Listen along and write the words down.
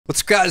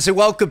What's up, guys, and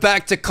welcome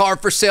back to Car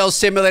for Sale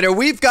Simulator.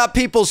 We've got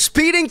people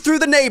speeding through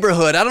the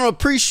neighborhood. I don't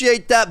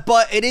appreciate that,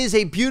 but it is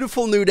a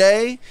beautiful new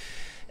day,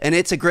 and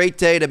it's a great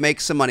day to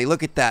make some money.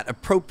 Look at that,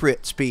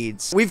 appropriate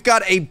speeds. We've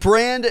got a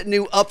brand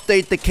new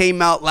update that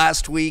came out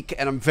last week,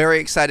 and I'm very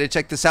excited to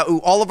check this out.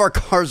 Ooh, all of our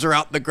cars are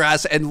out in the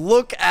grass, and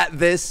look at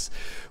this.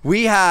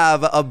 We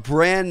have a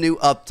brand new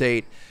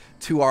update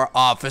to our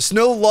office.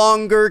 No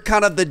longer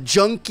kind of the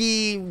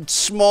junky,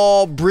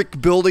 small brick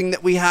building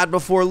that we had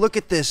before. Look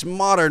at this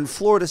modern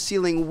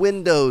floor-to-ceiling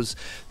windows.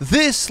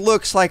 This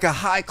looks like a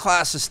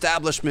high-class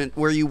establishment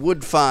where you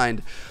would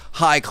find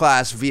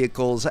high-class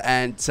vehicles,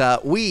 and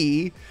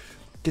we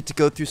get to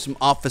go through some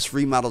office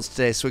remodels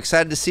today. So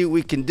excited to see what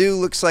we can do.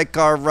 Looks like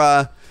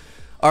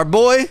our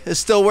boy is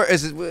still where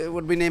is it?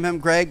 What did we name him?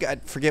 Greg? I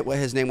forget what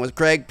his name was.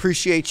 Greg,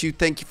 appreciate you.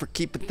 Thank you for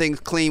keeping things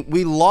clean.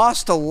 We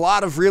lost a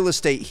lot of real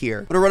estate here.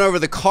 I'm gonna run over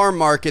the car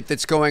market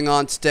that's going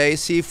on today,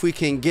 see if we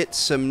can get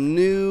some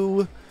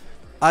new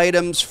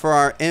items for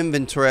our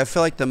inventory. I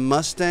feel like the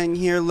Mustang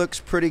here looks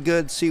pretty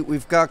good. See what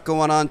we've got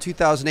going on.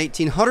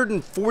 2018,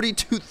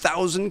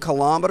 142,000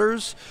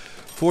 kilometers,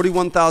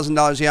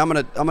 $41,000. Yeah, I'm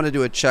gonna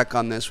do a check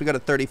on this. We got a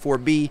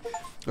 34B.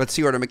 Let's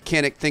see what our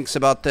mechanic thinks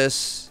about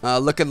this.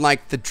 Looking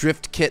like the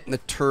drift kit and the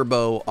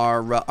turbo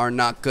are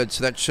not good,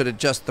 so that should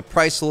adjust the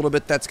price a little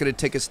bit. That's going to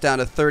take us down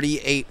to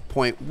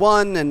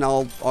 38.1, and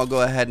I'll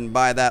go ahead and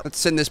buy that. Let's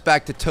send this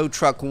back to tow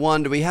truck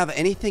 1. Do we have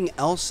anything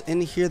else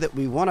in here that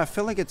we want? I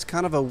feel like it's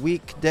kind of a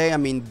weak day. I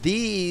mean,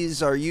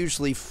 these are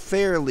usually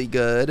fairly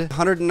good.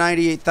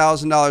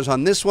 $198,000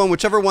 on this one.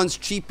 Whichever one's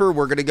cheaper,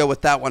 we're going to go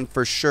with that one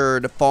for sure.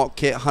 Default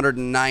kit,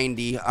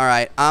 190. All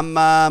right,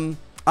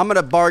 I'm going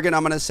to bargain.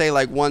 I'm going to say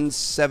like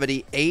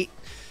 178.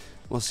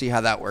 We'll see how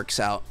that works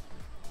out.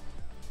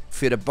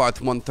 Fit a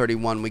Barth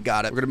 131. We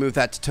got it. We're going to move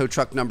that to tow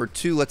truck number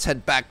 2. Let's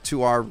head back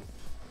to our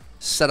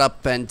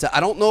setup. And I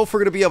don't know if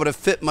we're going to be able to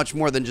fit much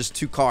more than just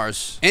 2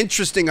 cars.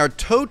 Interesting. Our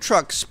tow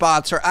truck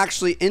spots are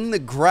actually in the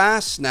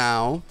grass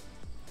now.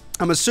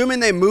 I'm assuming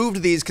they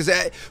moved these because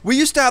we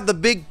used to have the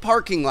big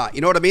parking lot.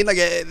 You know what I mean? Like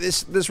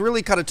this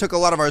really kind of took a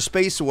lot of our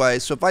space away.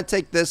 So if I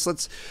take this,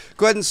 let's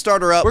go ahead and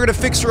start her up. We're going to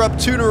fix her up,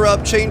 tune her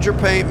up, change her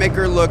paint, make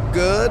her look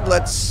good.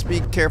 Let's be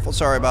careful.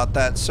 Sorry about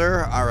that,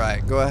 sir. All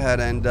right, go ahead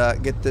and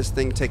get this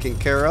thing taken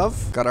care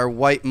of. Got our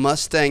white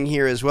Mustang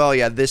here as well.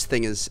 Yeah, this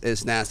thing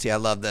is nasty. I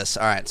love this.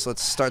 All right, so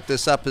let's start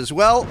this up as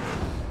well.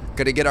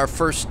 Gonna get our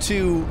first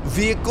 2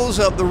 vehicles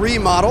of the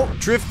remodel.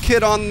 Drift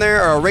kit on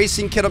there, or a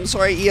racing kit, I'm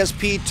sorry,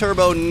 ESP,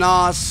 turbo,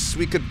 NOS.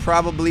 We could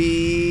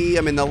probably,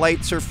 I mean, the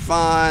lights are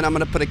fine. I'm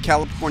gonna put a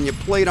California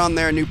plate on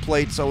there. New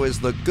plates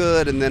always look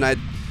good. And then I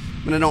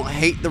don't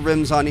hate the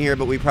rims on here,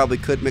 but we probably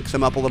could mix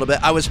them up a little bit.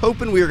 I was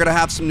hoping we were gonna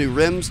have some new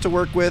rims to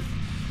work with.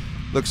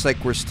 Looks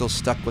like we're still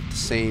stuck with the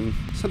same.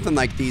 Something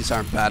like these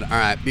aren't bad. All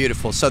right,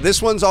 beautiful. So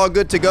this one's all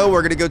good to go.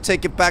 We're gonna go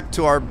take it back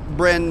to our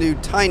brand new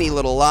tiny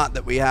little lot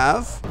that we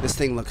have. This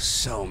thing looks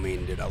so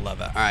mean, dude. I love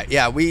it. All right,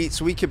 yeah,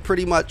 so we could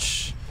pretty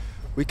much,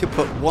 we could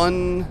put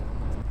one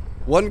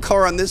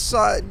car on this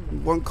side,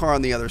 1 car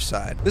on the other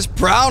side. This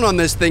brown on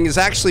this thing is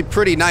actually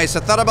pretty nice. I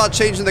thought about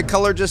changing the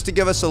color just to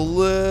give us a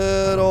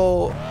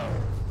little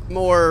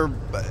more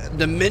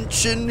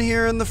dimension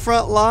here in the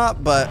front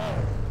lot, but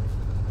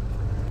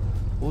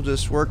we'll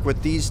just work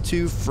with these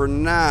 2 for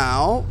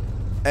now.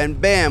 And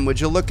bam, would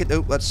you look at...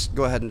 Oh, let's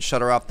go ahead and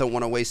shut her off. Don't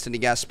want to waste any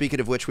gas. Speaking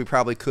of which, we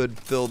probably could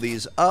fill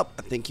these up.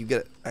 I think you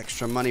get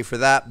extra money for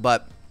that.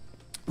 But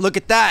look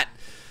at that.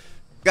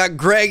 Got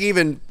Greg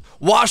even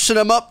washing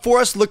them up for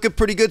us. Looking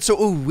pretty good.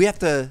 So, ooh, we have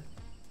to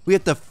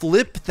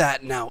flip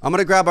that now. I'm going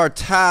to grab our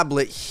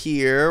tablet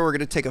here. We're going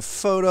to take a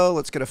photo.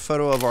 Let's get a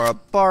photo of our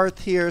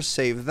Barth here.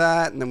 Save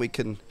that. And then we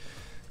can...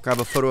 grab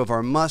a photo of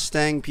our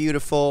Mustang.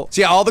 Beautiful.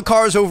 So yeah, all the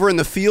cars over in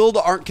the field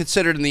aren't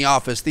considered in the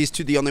office. These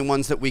 2 the only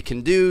ones that we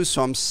can do.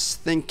 So I'm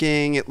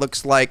thinking it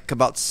looks like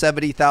about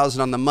 $70,000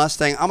 on the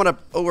Mustang. I'm gonna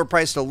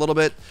overprice it a little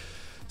bit.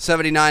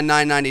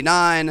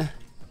 $79,999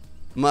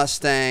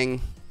 Mustang,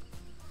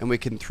 and we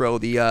can throw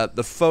the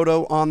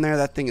photo on there.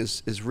 That thing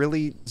is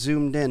really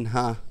zoomed in,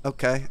 huh?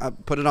 Okay, I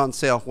put it on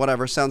sale.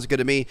 Whatever, sounds good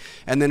to me.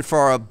 And then for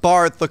our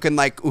Barth, looking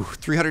like ooh,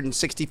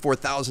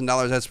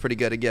 $364,000. That's pretty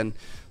good. Again,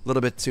 a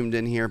little bit zoomed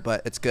in here,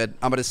 but it's good.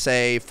 I'm going to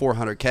say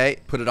 400K.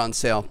 Put it on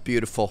sale.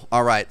 Beautiful.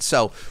 All right,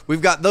 so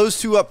we've got those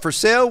 2 up for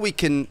sale. We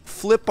can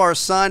flip our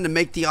sign to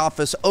make the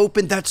office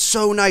open. That's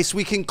so nice.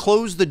 We can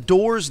close the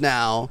doors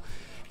now,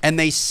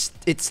 and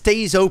it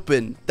stays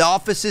open. The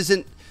office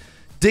isn't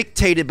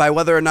dictated by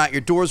whether or not your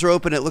doors are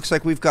open. It looks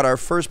like we've got our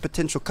first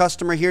potential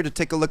customer here to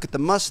take a look at the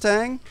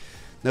Mustang.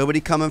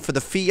 Nobody coming for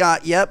the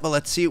Fiat yet, but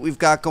let's see what we've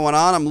got going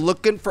on. I'm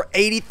looking for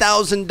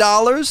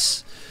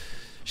 $80,000.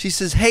 She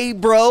says, hey,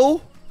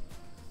 bro.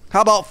 How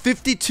about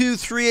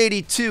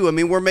 52,382? I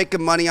mean, we're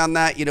making money on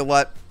that. You know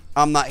what?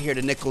 I'm not here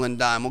to nickel and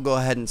dime. We'll go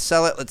ahead and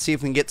sell it. Let's see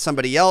if we can get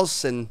somebody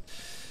else. And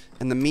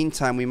in the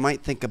meantime, we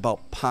might think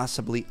about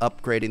possibly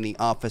upgrading the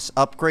office.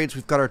 Upgrades,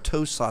 we've got our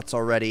tow slots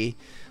already.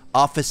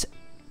 Office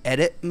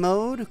edit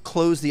mode.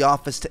 Close the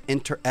office to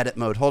enter edit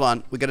mode. Hold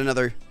on. We got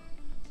another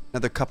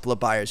Another couple of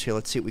buyers here.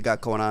 Let's see what we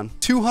got going on.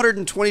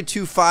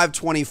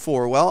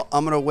 222,524. Well,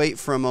 I'm going to wait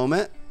for a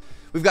moment.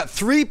 We've got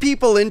 3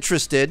 people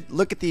interested.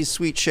 Look at these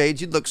sweet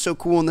shades. You'd look so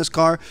cool in this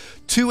car.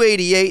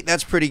 288.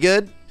 That's pretty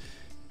good.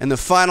 And the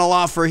final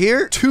offer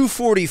here,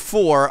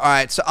 244. All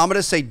right, so I'm going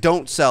to say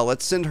don't sell.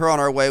 Let's send her on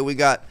our way. We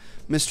got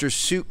Mr.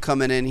 Suit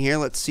coming in here.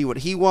 Let's see what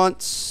he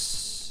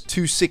wants.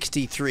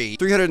 263.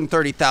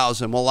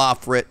 330,000. We'll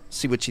offer it.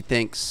 See what she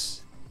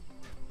thinks.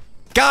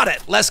 Got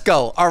it. Let's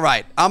go. All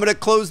right. I'm going to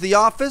close the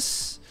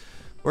office.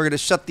 We're going to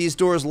shut these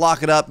doors,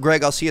 lock it up.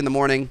 Greg, I'll see you in the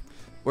morning.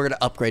 We're going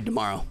to upgrade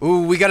tomorrow.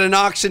 Ooh, we got an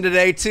auction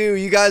today, too.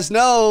 You guys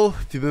know,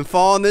 if you've been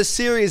following this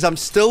series, I'm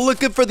still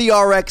looking for the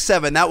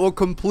RX-7. That will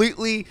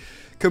completely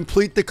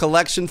complete the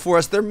collection for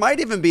us. There might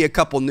even be a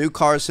couple new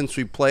cars since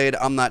we played.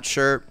 I'm not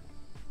sure.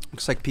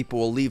 Looks like people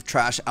will leave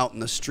trash out in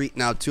the street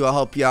now, too. I'll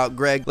help you out,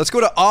 Greg. Let's go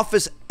to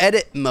office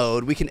edit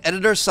mode. We can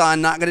edit our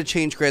sign. Not going to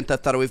change Grand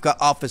Theft Auto. We've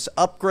got office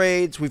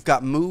upgrades. We've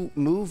got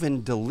move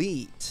and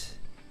delete.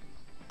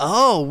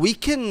 Oh, we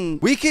can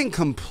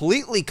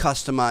completely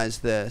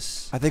customize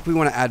this. I think we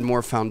want to add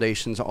more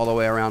foundations all the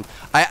way around.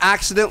 I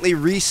accidentally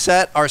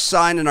reset our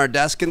sign and our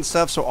desk and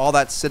stuff, so all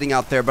that's sitting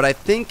out there. But I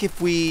think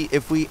if we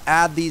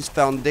add these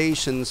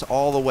foundations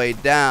all the way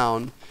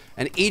down,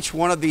 and each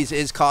one of these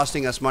is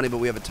costing us money, but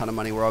we have a ton of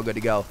money. We're all good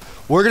to go.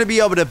 We're going to be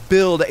able to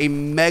build a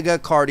mega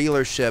car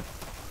dealership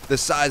the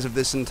size of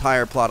this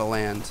entire plot of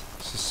land.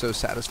 This is so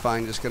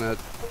satisfying. Just going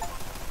to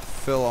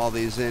fill all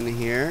these in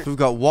here. We've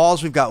got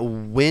walls. We've got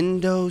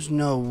windows.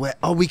 No way.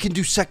 Oh, we can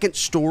do second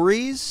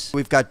stories.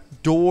 We've got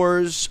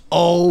doors.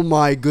 Oh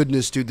my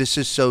goodness, dude. This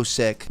is so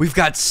sick. We've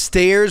got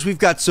stairs. We've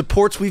got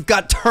supports. We've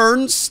got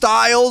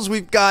turnstiles.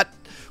 We've got,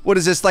 what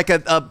is this, like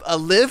a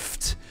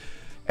lift?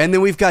 And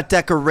then we've got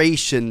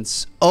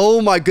decorations.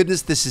 Oh my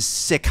goodness, this is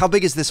sick. How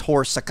big is this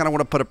horse? I kind of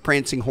want to put a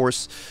prancing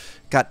horse.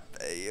 Got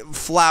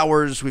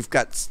flowers. We've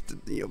got,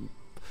 you know,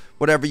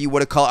 whatever you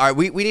want to call it. All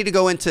right, we need to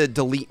go into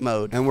delete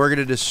mode. And we're going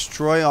to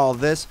destroy all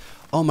this.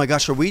 Oh my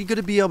gosh, are we going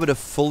to be able to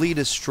fully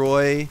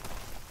destroy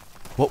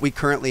what we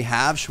currently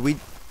have? Should we?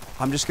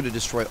 I'm just going to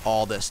destroy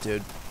all this,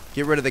 dude.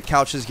 Get rid of the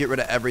couches, get rid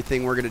of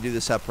everything. We're going to do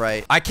this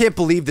upright. I can't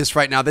believe this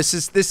right now. This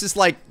is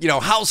like, you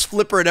know, House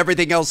Flipper and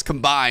everything else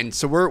combined.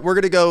 So we're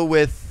going to go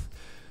with,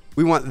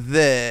 we want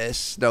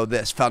this, no,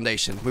 this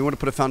foundation. We want to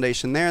put a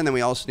foundation there, and then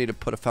we also need to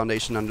put a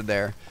foundation under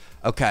there.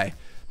 Okay.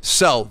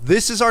 So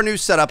this is our new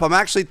setup. I'm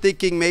actually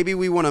thinking maybe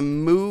we want to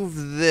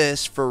move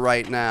this for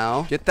right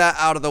now. Get that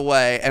out of the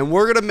way. And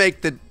we're going to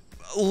make the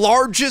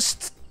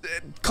largest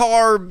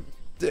car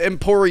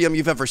emporium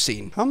you've ever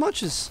seen. How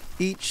much is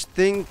each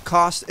thing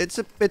cost? It's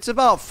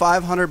about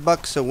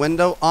 $500 a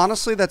window.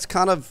 Honestly, that's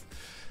kind of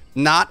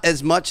not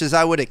as much as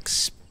I would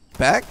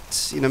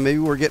expect. You know, maybe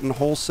we're getting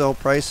wholesale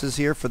prices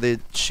here for the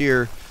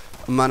sheer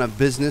amount of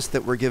business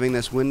that we're giving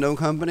this window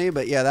company.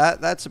 But yeah,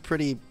 that's a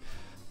pretty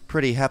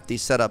hefty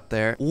setup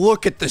there.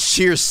 Look at the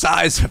sheer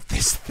size of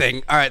this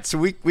thing. All right, so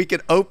we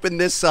can open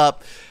this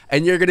up,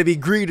 and you're going to be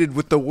greeted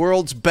with the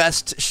world's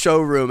best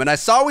showroom. And I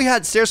saw we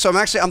had stairs, so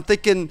I'm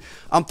thinking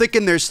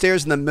there's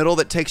stairs in the middle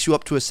that takes you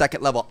up to a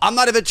second level. I'm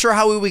not even sure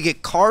how we would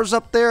get cars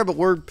up there, but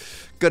we're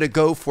gonna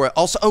go for it.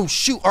 Also, oh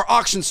shoot, our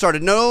auction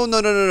started. No,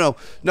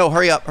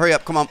 hurry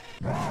up, come on.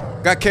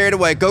 Got carried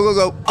away.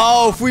 Go.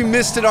 Oh, if we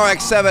missed an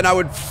RX-7, I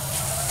would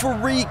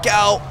freak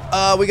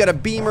out. We got a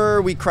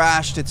Beamer. We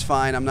crashed. It's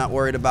fine. I'm not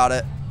worried about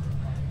it.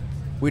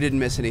 We didn't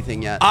miss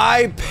anything yet.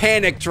 I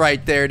panicked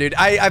right there, dude.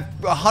 I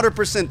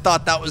 100%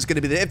 thought that was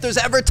going to be if there's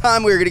ever a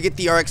time we were going to get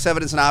the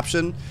RX-7 as an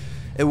option,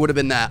 it would have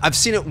been that. I've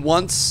seen it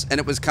once, and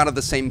it was kind of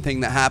the same thing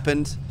that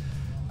happened.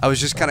 I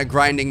was just kind of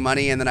grinding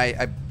money, and then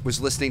I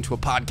was listening to a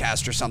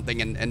podcast or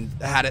something and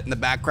had it in the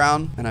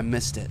background, and I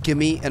missed it. Give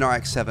me an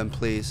RX-7,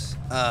 please.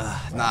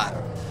 Not.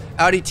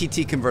 Audi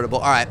TT convertible.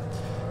 All right.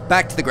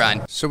 Back to the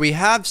grind. So we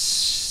have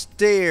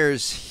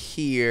stairs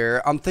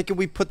here. I'm thinking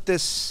we put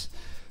this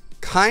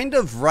kind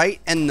of right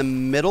in the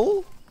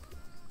middle.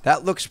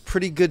 That looks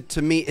pretty good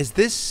to me. Is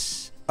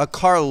this a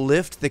car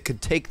lift that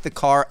could take the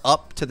car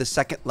up to the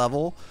second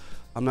level?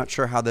 I'm not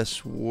sure how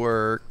this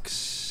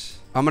works.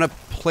 I'm gonna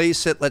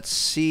place it. Let's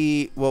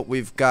see what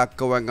we've got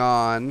going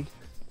on.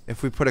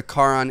 If we put a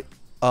car on,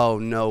 oh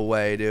no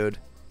way, dude.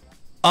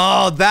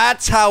 Oh,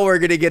 that's how we're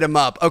gonna get him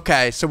up.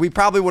 Okay, so we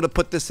probably would have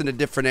put this in a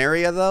different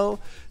area though.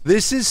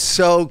 This is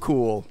so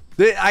cool.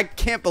 I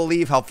can't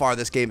believe how far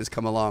this game has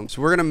come along.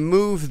 So we're gonna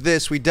move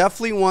this. We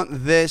definitely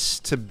want this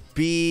to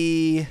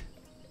be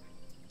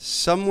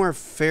somewhere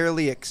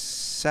fairly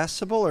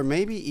accessible, or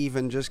maybe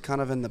even just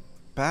kind of in the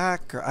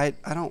back, or I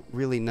don't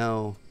really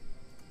know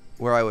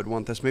where I would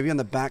want this. Maybe on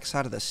the back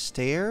side of the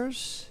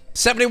stairs?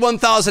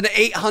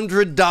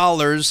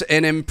 $71,800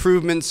 in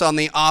improvements on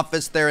the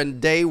office there in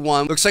day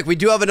one. Looks like we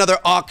do have another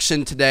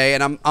auction today,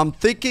 and I'm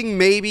thinking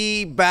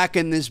maybe back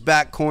in this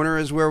back corner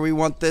is where we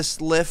want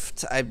this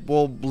lift.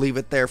 We'll leave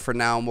it there for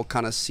now, and we'll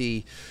kind of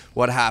see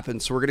what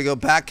happens. So we're gonna go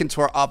back into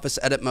our office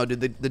edit mode.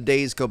 The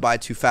days go by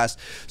too fast.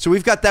 So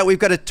we've got that. We've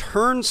got a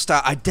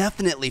turnstile. I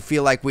definitely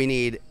feel like we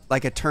need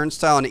like a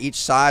turnstile on each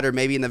side, or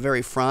maybe in the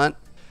very front.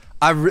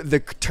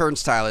 The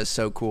turnstile is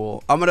so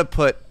cool. I'm gonna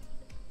put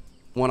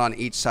one on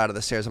each side of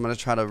the stairs. I'm gonna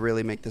try to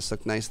really make this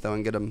look nice though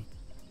and get them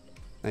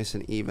nice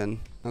and even.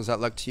 How's that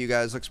look to you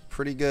guys? Looks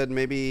pretty good.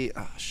 Maybe,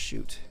 oh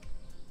shoot.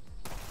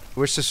 I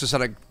wish this was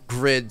on a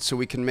grid so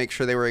we can make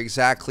sure they were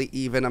exactly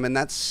even. I mean,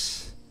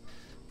 that's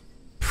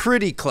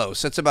pretty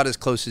close. That's about as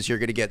close as you're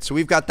gonna get. So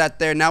we've got that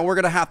there. Now we're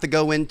gonna have to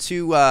go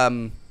into,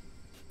 we're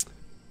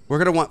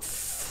gonna want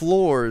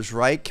floors,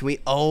 right? Can we,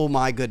 oh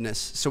my goodness.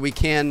 So we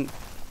can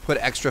put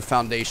extra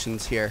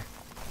foundations here.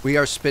 We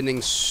are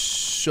spending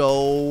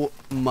so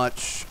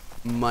much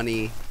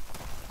money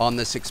on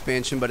this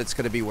expansion, but it's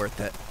going to be worth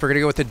it. We're going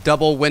to go with the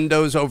double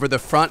windows over the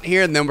front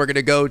here, and then we're going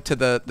to go to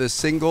the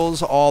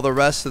singles all the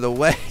rest of the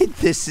way.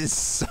 This is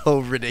so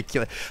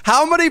ridiculous.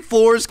 How many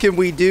floors can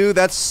we do?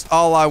 That's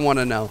all I want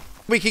to know.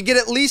 We could get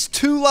at least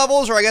 2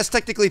 levels, or I guess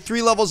technically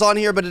 3 levels on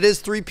here, but it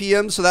is 3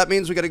 p.m., so that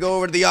means we got to go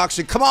over to the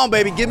auction. Come on,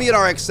 baby, give me an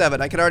RX-7.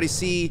 I can already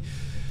see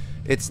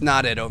it's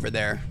not it over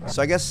there.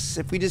 So I guess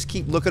if we just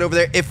keep looking over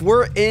there, if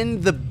we're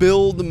in the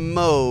build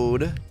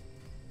mode,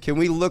 can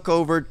we look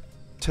over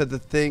to the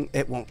thing?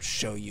 It won't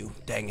show you.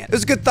 Dang it. It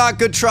was a good thought,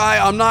 good try.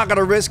 I'm not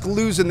gonna risk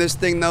losing this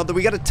thing though.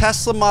 We got a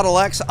Tesla Model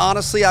X.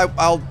 Honestly,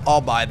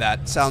 I'll buy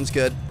that. Sounds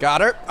good.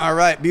 Got her. All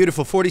right,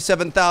 beautiful.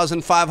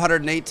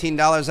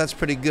 $47,518. That's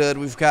pretty good.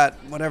 We've got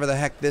whatever the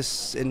heck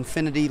this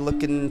infinity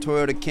looking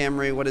Toyota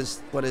Camry. What is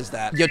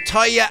that?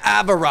 Yotoya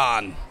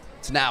Avalon.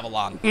 It's an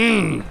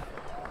Avalon.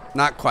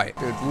 Not quite.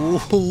 Dude,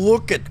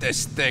 look at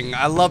this thing.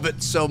 I love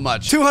it so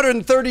much.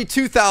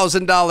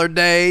 $232,000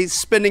 day.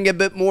 Spending a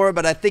bit more,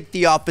 but I think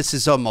the office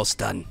is almost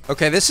done.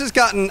 Okay, this has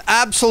gotten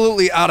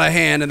absolutely out of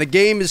hand, and the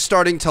game is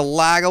starting to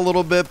lag a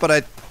little bit, but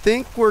I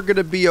think we're going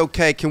to be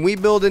okay. Can we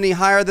build any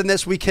higher than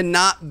this? We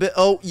cannot.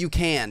 Oh, you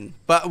can.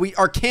 But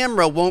our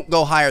camera won't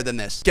go higher than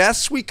this.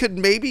 Guess we could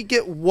maybe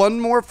get 1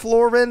 more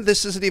floor in.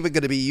 This isn't even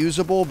going to be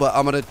usable, but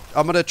I'm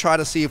gonna try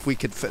to see if we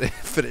could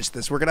finish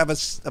this. We're going to have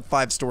a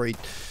 5-story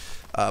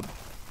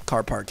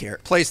car park here.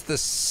 Place the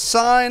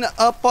sign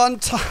up on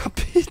top.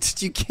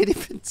 You can't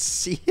even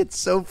see it,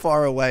 so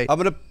far away. I'm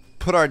gonna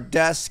put our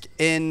desk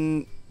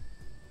in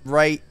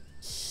right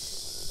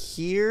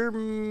here,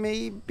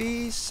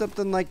 maybe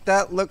something like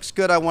that. Looks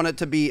good. I want it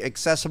to be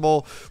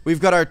accessible. We've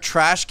got our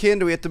trash can.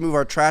 Do we have to move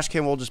our trash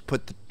can? We'll just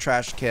put the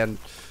trash can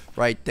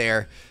right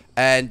there,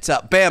 and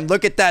bam,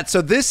 look at that.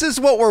 So this is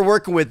what we're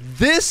working with.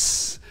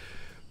 This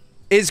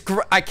is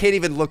I can't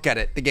even look at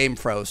it. The game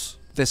froze.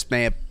 This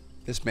may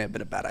have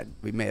been a bad idea.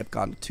 We may have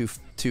gone too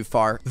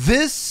far.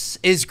 This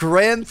is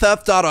Grand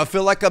Theft Auto. I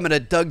feel like I'm in a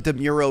Doug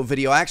DeMuro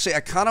video. Actually, I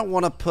kind of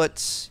want to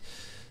put,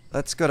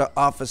 let's go to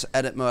office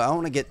edit mode. I don't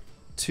want to get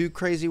too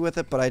crazy with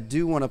it, but I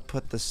do want to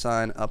put the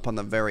sign up on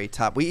the very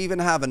top. We even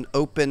have an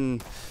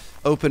open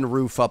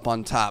roof up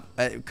on top.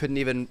 I couldn't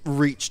even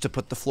reach to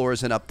put the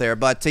floors in up there.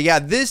 But yeah,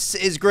 this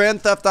is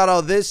Grand Theft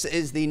Auto. This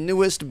is the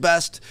newest,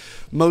 best,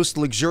 most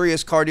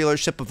luxurious car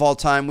dealership of all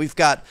time. We've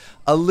got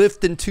a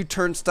lift and 2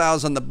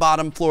 turnstiles on the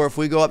bottom floor. If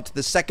we go up to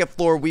the 2nd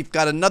floor, we've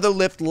got another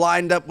lift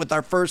lined up with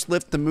our first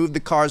lift to move the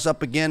cars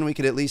up again. We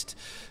could at least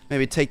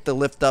maybe take the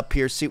lift up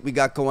here, see what we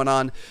got going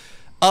on.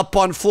 Up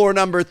on floor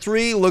number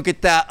 3, look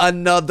at that,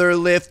 another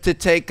lift to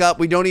take up.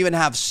 We don't even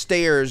have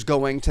stairs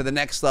going to the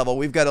next level.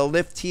 We've got a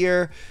lift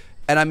here.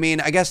 And I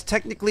mean, I guess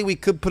technically we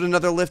could put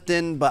another lift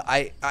in, but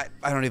I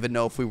don't even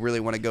know if we really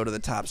want to go to the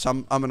top. So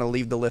I'm going to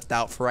leave the lift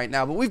out for right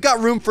now. But we've got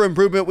room for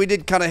improvement. We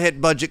did kind of hit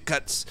budget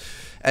cuts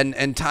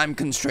and time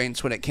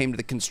constraints when it came to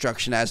the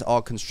construction, as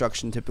all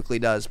construction typically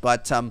does.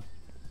 But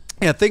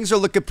yeah, things are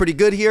looking pretty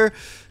good here.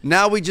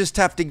 Now we just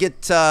have to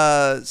get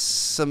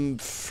some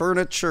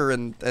furniture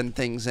and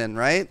things in,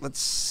 right? Let's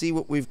see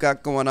what we've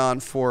got going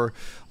on for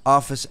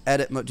office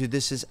edit mode. Dude,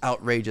 this is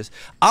outrageous.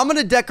 I'm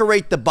gonna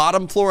decorate the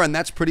bottom floor, and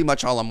that's pretty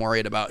much all I'm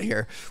worried about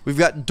here. We've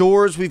got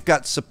doors, we've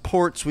got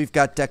supports, we've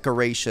got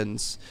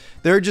decorations.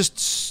 They're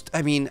just,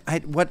 I mean,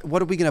 what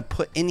are we gonna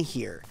put in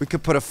here? We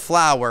could put a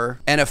flower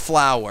and a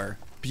flower.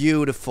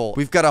 Beautiful.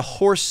 We've got a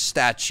horse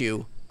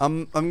statue.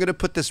 I'm gonna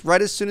put this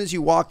right as soon as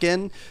you walk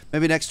in,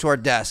 maybe next to our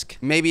desk.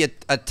 Maybe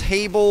a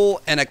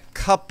table and a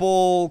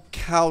couple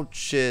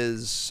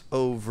couches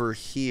over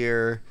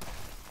here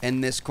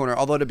in this corner.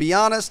 Although, to be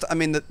honest, I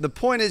mean, the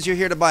point is you're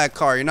here to buy a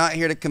car. You're not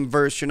here to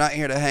converse. You're not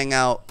here to hang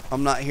out.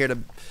 I'm not here to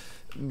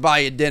buy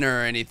you dinner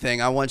or anything.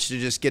 I want you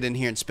to just get in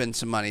here and spend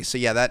some money. So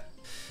yeah,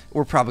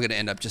 we're probably going to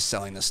end up just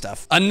selling this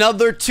stuff.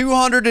 Another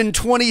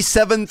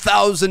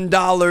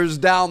 $227,000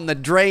 down the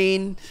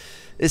drain.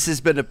 This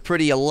has been a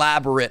pretty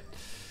elaborate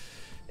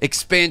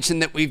expansion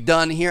that we've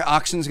done here.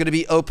 Auction's going to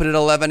be open at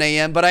 11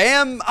 a.m. But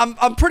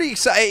I'm pretty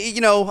excited.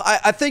 You know,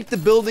 I think the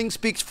building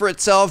speaks for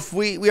itself.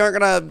 We aren't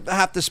going to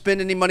have to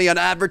spend any money on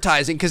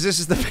advertising because this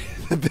is the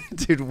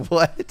dude,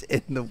 what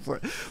in the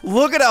world?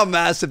 Look at how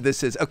massive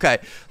this is. Okay,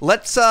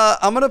 let's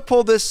I'm going to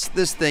pull this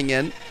thing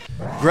in.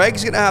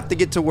 Greg's going to have to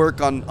get to work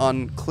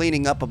on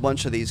cleaning up a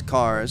bunch of these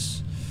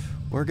cars.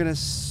 We're going to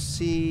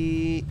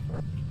see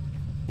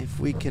if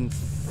we can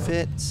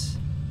fit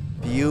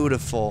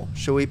Beautiful.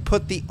 Should we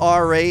put the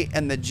R8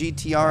 and the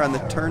GTR on the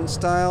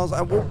turnstiles?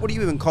 What do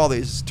you even call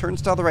these? Is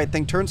turnstile the right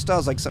thing? Turnstile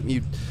is like something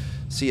you'd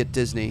see at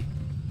Disney.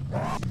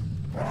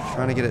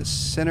 Trying to get it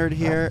centered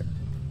here.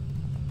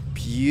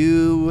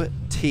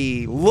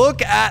 Beauty.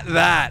 Look at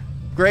that.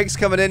 Greg's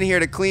coming in here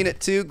to clean it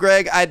too.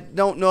 Greg, I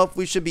don't know if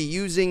we should be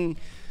using...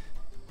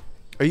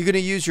 Are you going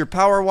to use your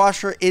power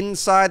washer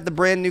inside the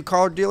brand new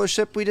car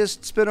dealership we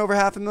just spent over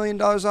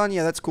 $500,000 on?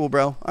 Yeah, that's cool,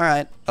 bro. All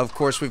right. Of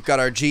course, we've got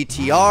our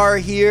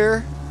GTR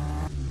here.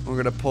 We're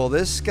going to pull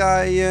this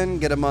guy in,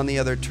 get him on the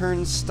other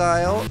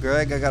turnstile.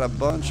 Greg, I got a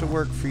bunch of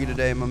work for you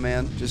today, my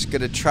man. Just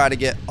going to try to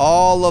get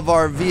all of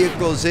our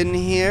vehicles in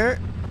here.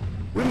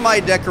 We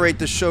might decorate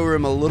the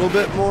showroom a little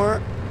bit more.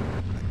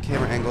 That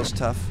camera angle's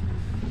tough.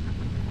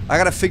 I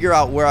got to figure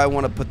out where I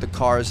want to put the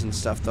cars and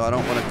stuff, though. I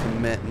don't want to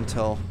commit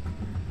until...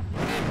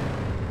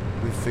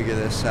 we figure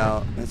this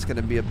out. It's going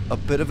to be a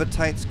bit of a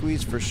tight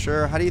squeeze for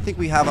sure. How do you think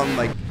we have them,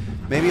 like,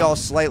 maybe all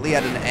slightly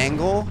at an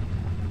angle?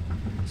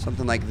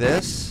 Something like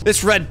this.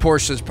 This red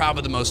Porsche is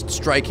probably the most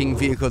striking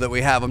vehicle that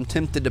we have. I'm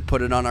tempted to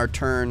put it on our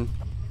turn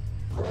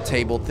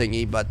table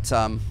thingy, but,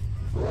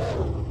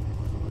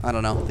 I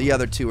don't know. The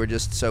other two are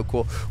just so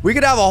cool. We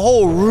could have a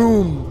whole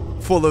room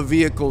full of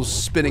vehicles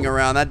spinning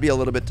around. That'd be a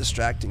little bit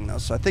distracting, though.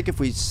 So I think if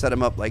we set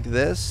them up like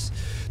this...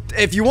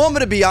 If you want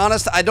me to be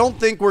honest, I don't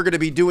think we're going to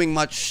be doing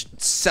much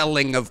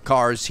selling of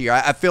cars here.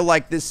 I feel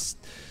like this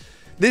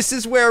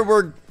is where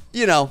we're,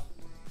 you know,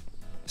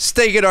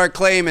 staking our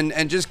claim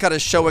and just kind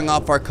of showing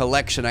off our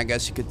collection, I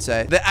guess you could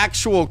say. The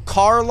actual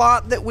car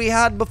lot that we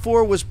had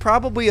before was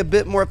probably a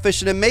bit more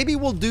efficient, and maybe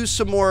we'll do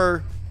some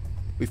more...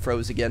 We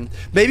froze again.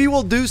 Maybe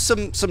we'll do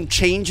some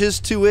changes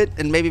to it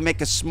and maybe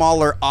make a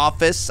smaller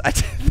office.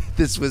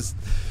 This was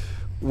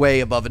way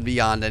above and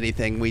beyond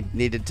anything we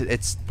needed to...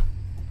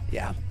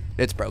 Yeah.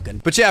 It's broken.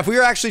 But yeah, if we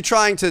were actually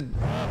trying to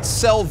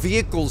sell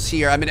vehicles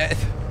here, I mean,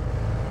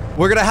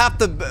 we're going to have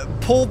to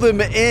pull them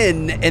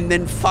in and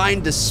then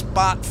find a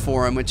spot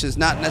for them, which is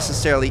not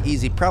necessarily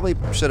easy. Probably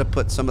should have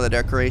put some of the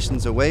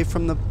decorations away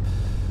from the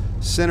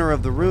center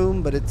of the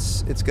room, but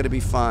it's going to be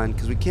fine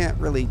because we can't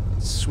really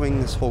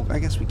swing this whole... I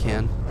guess we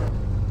can.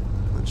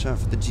 Watch out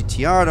for the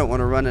GTR. Don't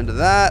want to run into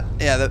that.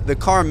 Yeah, the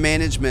car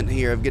management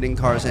here of getting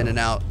cars in and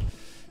out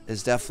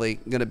is definitely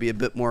going to be a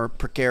bit more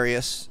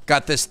precarious.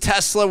 Got this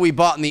Tesla we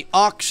bought in the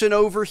auction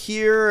over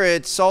here.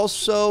 It's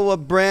also a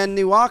brand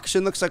new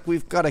auction. Looks like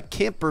we've got a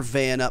camper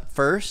van up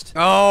first.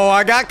 Oh,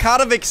 I got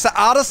kind of excited.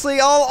 Honestly,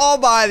 I'll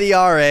buy the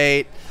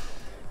R8.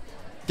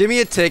 Give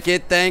me a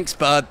ticket. Thanks,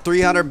 bud.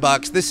 300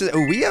 bucks. This is...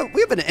 Oh, we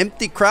have an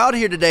empty crowd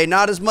here today.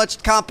 Not as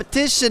much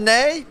competition,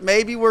 eh?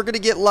 Maybe we're going to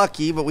get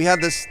lucky, but we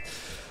have this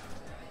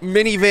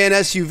minivan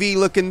SUV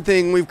looking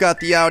thing. We've got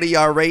the Audi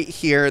R8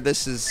 here.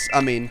 This is,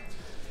 I mean...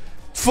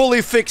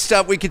 fully fixed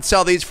up. We could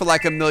sell these for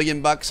like $1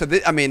 million bucks. So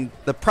I mean,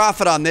 the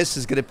profit on this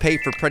is going to pay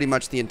for pretty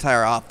much the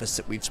entire office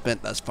that we've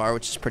spent thus far,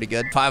 which is pretty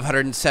good.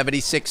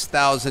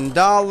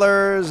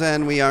 $576,000,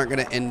 and we aren't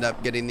going to end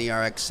up getting the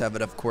RX-7,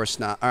 of course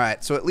not. All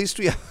right, so at least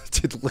we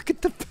dude, look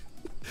at the...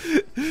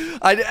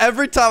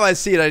 every time I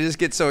see it, I just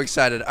get so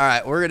excited. All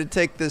right, we're going to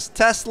take this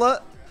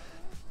Tesla.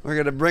 We're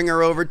going to bring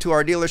her over to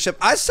our dealership.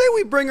 I say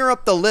we bring her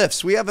up the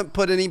lifts. We haven't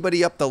put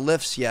anybody up the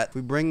lifts yet. We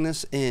bring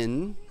this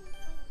in.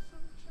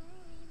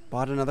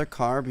 Bought another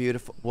car.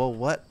 Beautiful. Well,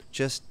 what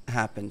just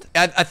happened?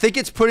 I think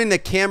it's putting the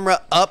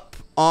camera up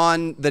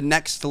on the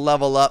next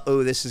level up.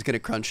 Oh, this is going to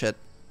crunch it.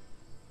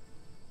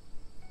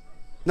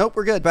 Nope,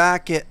 we're good.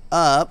 Back it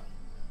up.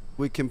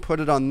 We can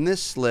put it on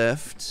this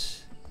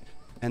lift.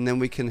 And then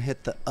we can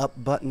hit the up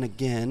button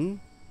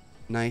again.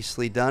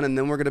 Nicely done. And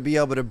then we're going to be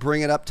able to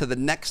bring it up to the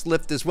next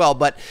lift as well.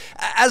 But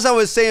as I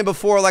was saying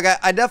before, like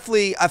I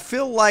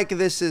feel like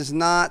this is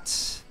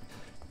not...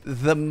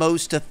 the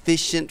most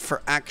efficient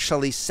for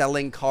actually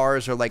selling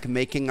cars or like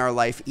making our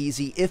life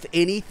easy. If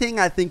anything,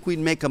 I think we'd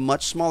make a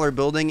much smaller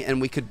building and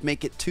we could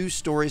make it 2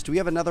 stories. Do we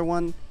have another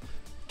one?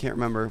 Can't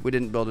remember. We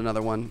didn't build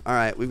another one. All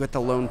right, we've got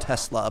the lone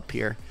Tesla up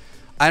here.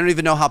 I don't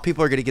even know how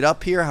people are going to get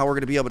up here, how we're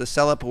going to be able to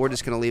sell it, but we're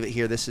just going to leave it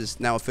here. This is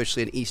now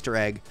officially an Easter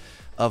egg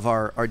of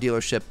our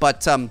dealership.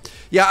 But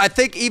yeah, I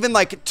think even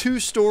like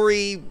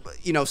 2-story,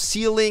 you know,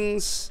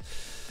 ceilings,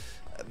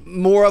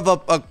 more of a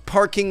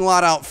parking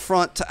lot out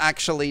front to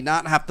actually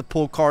not have to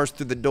pull cars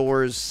through the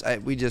doors.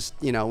 We just,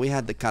 you know, we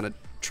had to kind of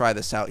try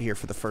this out here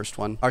for the first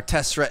one. Our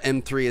Tesla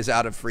M3 is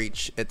out of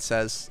reach, it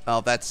says.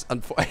 Oh, that's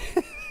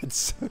unfortunate.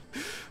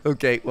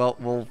 Okay,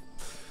 well,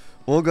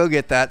 we'll go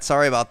get that.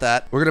 Sorry about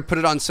that. We're going to put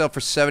it on sale for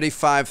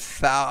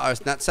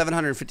 $75,000, not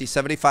 $750,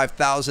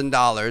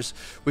 $75,000.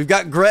 We've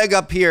got Greg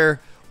up here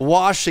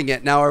washing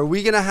it. Now, are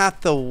we going to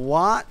have to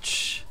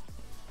watch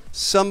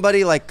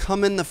somebody like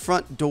come in the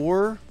front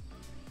door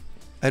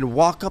and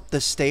walk up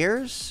the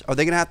stairs? Are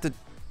they gonna have to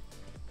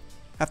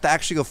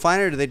actually go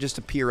find it, or do they just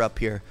appear up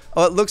here?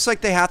 Oh, it looks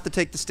like they have to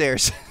take the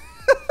stairs.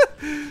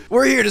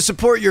 We're here to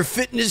support your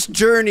fitness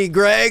journey,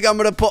 Greg. I'm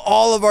gonna put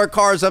all of our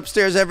cars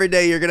upstairs every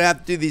day. You're gonna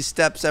have to do these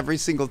steps every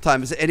single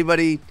time. Is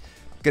anybody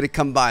Gonna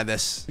come buy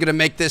this. Gonna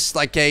make this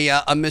like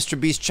a Mr.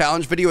 Beast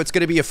challenge video. It's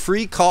gonna be a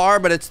free car,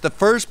 but it's the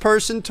first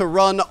person to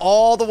run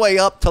all the way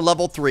up to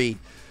level 3.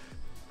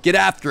 Get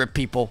after it,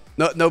 people.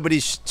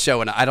 Nobody's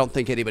showing it. I don't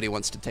think anybody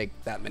wants to take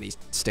that many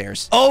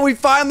stairs. Oh, we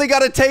finally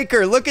got a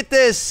taker. Look at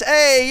this.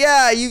 Hey,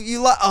 yeah,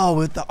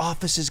 oh, the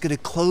office is gonna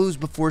close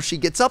before she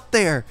gets up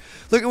there.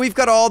 Look, we've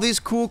got all these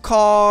cool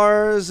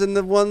cars and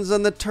the ones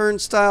on the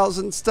turnstiles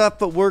and stuff,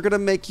 but we're gonna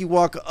make you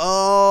walk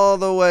all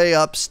the way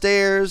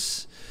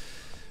upstairs.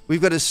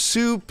 We've got a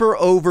super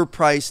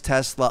overpriced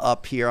Tesla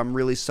up here. I'm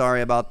really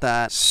sorry about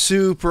that.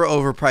 Super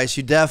overpriced.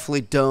 You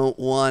definitely don't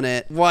want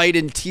it. White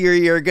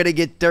interior, gonna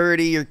get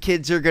dirty. Your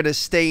kids are gonna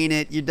stain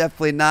it. You're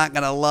definitely not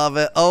gonna love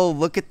it. Oh,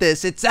 look at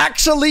this. It's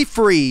actually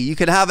free. You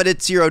can have it at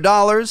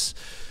 $0.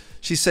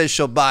 She says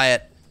she'll buy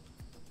it.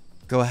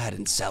 Go ahead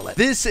and sell it.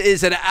 This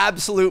is an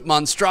absolute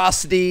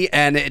monstrosity,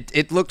 and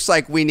it looks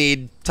like we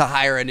need to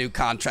hire a new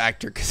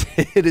contractor because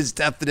it is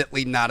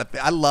definitely not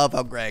I love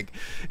how Greg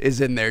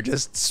is in there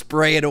just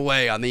spraying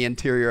away on the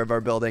interior of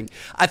our building.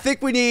 I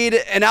think we need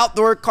an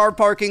outdoor car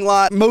parking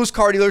lot. Most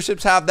car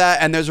dealerships have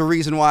that, and there's a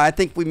reason why. I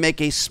think we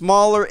make a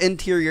smaller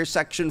interior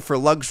section for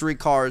luxury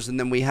cars, and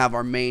then we have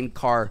our main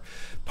car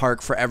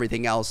park for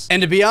everything else.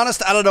 And to be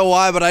honest, I don't know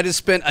why, but I just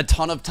spent a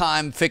ton of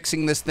time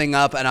fixing this thing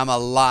up, and I'm a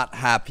lot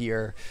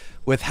happier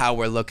with how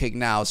we're looking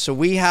now. So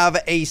we have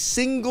a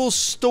single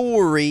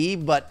story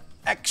but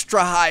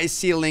extra high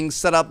ceiling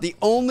set up. The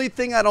only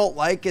thing I don't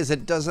like is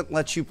it doesn't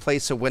let you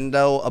place a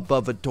window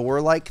above a door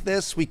like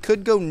this. We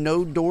could go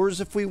no doors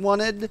if we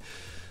wanted,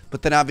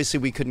 but then obviously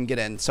we couldn't get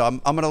in. So I'm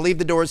gonna leave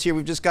the doors here.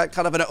 We've just got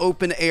kind of an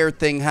open air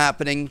thing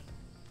happening.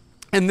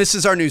 And this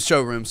is our new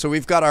showroom. So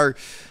we've got our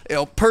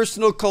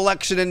personal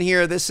collection in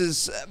here. This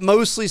is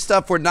mostly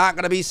stuff we're not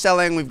going to be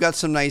selling. We've got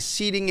some nice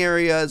seating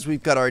areas.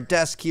 We've got our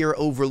desk here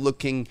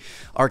overlooking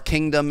our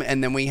kingdom.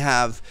 And then we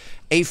have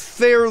a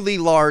fairly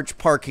large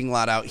parking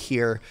lot out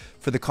here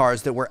for the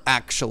cars that we're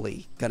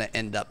actually going to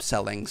end up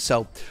selling.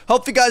 So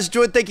hope you guys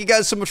enjoyed. Thank you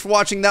guys so much for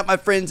watching. That, my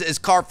friends, is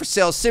Car for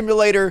Sale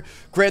Simulator.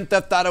 Grand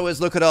Theft Auto is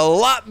looking a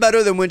lot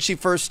better than when she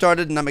first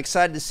started, and I'm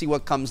excited to see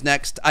what comes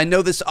next. I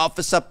know this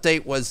office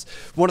update was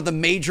one of the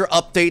major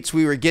updates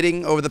we were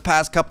getting over the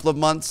past couple of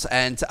months,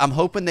 and I'm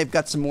hoping they've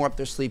got some more up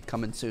their sleeve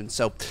coming soon.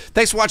 So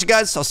thanks for watching,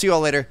 guys. I'll see you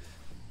all later.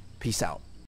 Peace out.